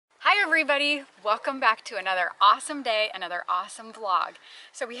Everybody, welcome back to another awesome day, another awesome vlog.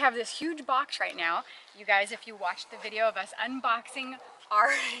 So we have this huge box right now. You guys, if you watched the video of us unboxing our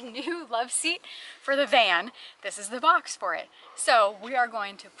new love seat for the van, this is the box for it. So we are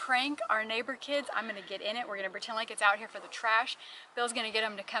going to prank our neighbor kids. I'm going to get in it. We're going to pretend like it's out here for the trash. Bill's going to get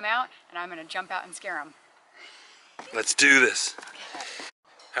them to come out, and I'm going to jump out and scare them. Let's do this.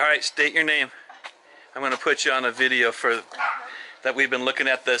 All right, state your name. I'm going to put you on a video for that we've been looking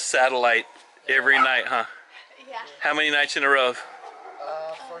at the satellite every night, huh? Yeah. How many nights in a row?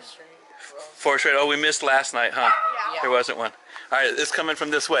 4 straight. 4 straight. Oh, we missed last night, huh? Yeah. There wasn't one. All right, it's coming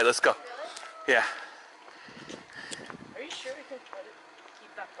from this way. Let's go. Yeah. Are you sure we can put it,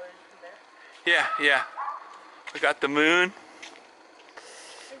 keep that footage from there? Yeah, yeah. We got the moon.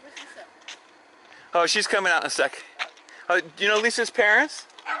 Hey, where's Lisa? Oh, she's coming out in a sec. Oh, do you know Lisa's parents?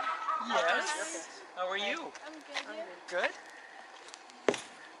 Yes. How are you? I'm good. Good.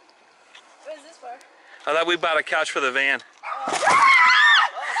 What is this for? I thought we bought a couch for the van.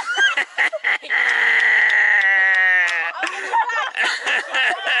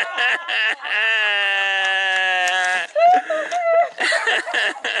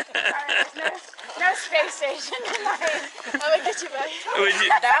 No space station tonight. I would get you back. Would you?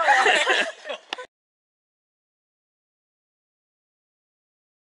 That one.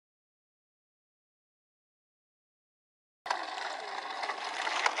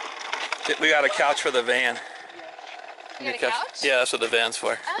 We got a couch for the van. You got a couch? Yeah, that's what the van's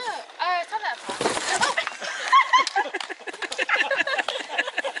for. Oh, I saw that box.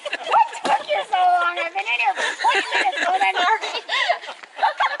 What took you so long? I've been in here for 20 minutes holding our...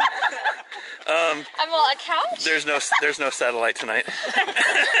 I'm a couch? There's no satellite tonight. I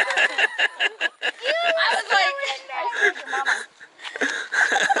was like,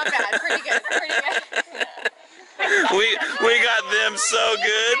 not bad, pretty good, pretty good. We got them so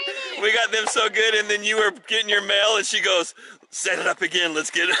good. We got them so good, and then you were getting your mail, and she goes, "Set it up again.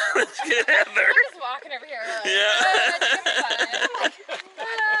 Let's get Heather." We're just walking over here. Like, Yeah.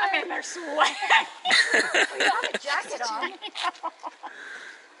 I'm in there sweating. We don't have a jacket on.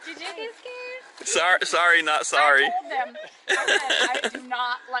 Did you get scared? Sorry, not sorry. I told them, I said, do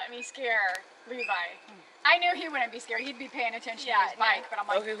not let me scare Levi. I knew he wouldn't be scared. He'd be paying attention to his bike, but I'm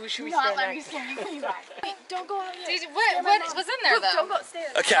like, Okay, who should we do not scare let me scare Levi. Wait, don't go out yet. What was in there, though? Don't go, stay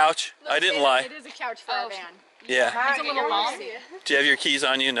A couch. I didn't lie. It is a couch for our van. Yeah. It's a little long. Do you have your keys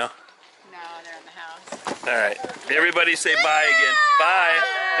on you? No. No, they're in the house. All right. Everybody say bye again. Bye.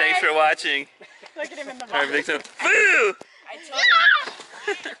 Thanks for watching. Look at him in the Our box. victim. Boo! I told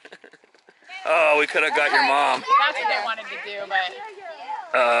him. Oh, we could have got your mom. That's what they wanted to do, but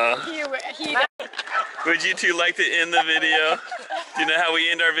he Would you two like to end the video? Do you know how we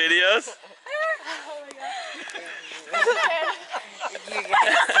end our videos?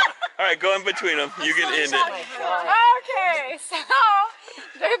 All right, go in between them. You can end it. Okay, so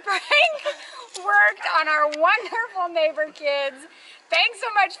the prank worked on our wonderful neighbor kids. Thanks so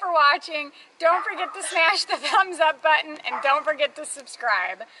much for watching. Don't forget to smash the thumbs up button and don't forget to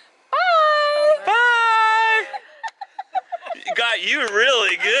subscribe. Bye! Bye! Got you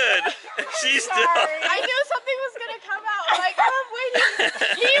really good. She's still. I knew something was gonna come out. Like, I'm waiting.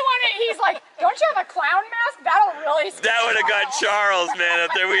 He's like, don't you have a clown mask? That'll really scare That would have got Charles. Charles, man.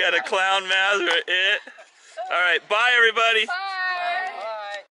 Up there, we had a clown mask or it. All right, bye, everybody. Bye.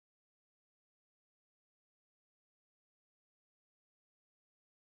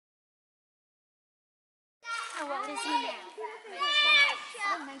 Oh, what is he now?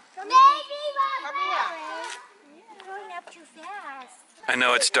 You're going up too fast. I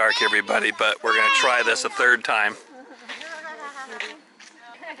know it's dark, everybody, but we're gonna try this a third time.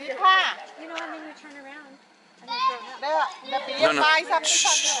 You know, and then you turn around. No.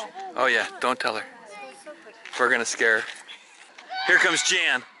 Shh. Oh yeah, don't tell her. We're gonna scare her. Here comes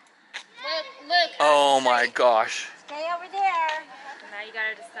Jan. Look. Oh my gosh. Stay over there. Now you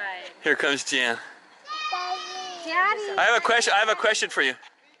gotta decide. Here comes Jan. Daddy. I have a question for you.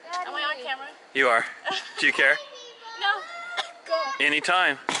 Am I on camera? You are. Do you care? No. Go.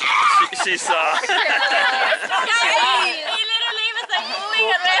 Anytime. She saw. He literally was like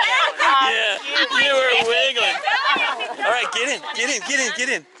moving around. Yeah, you were wiggling. All right, get in. Do you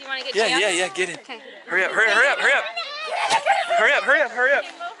want to get Yeah, get in. Hurry up. Hurry up. He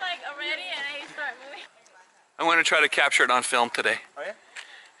moved like already and he started moving. I'm going to try to capture it on film today. Oh yeah?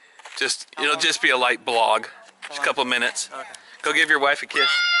 It'll just be a light blog. Just a couple minutes. Okay. Go give your wife a kiss.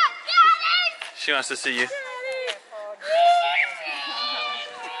 She wants to see you.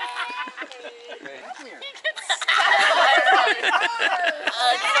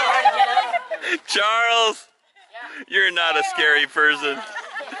 Charles, you're not a scary person.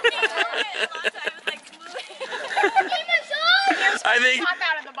 Pop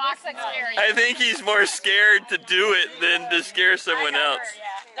out of the box like scary. I think he's more scared to do it than to scare someone else.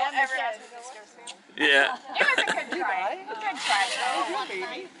 Don't ever ask me to scare someone. Yeah. It was a good try. Good try,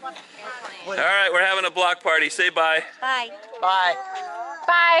 though. All right, we're having a block party. Say bye. Bye. Bye.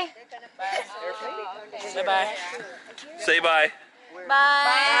 Bye. Say bye. Say bye.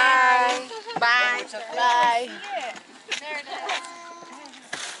 Bye. Bye. Bye. There it is.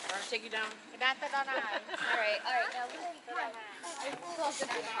 Take you down. All right. Now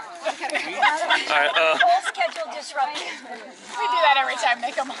All right. whole schedule disrupted. We do that every time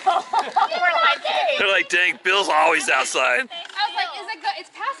they come home. We're like, hey. They're like, dang, Bill's always outside.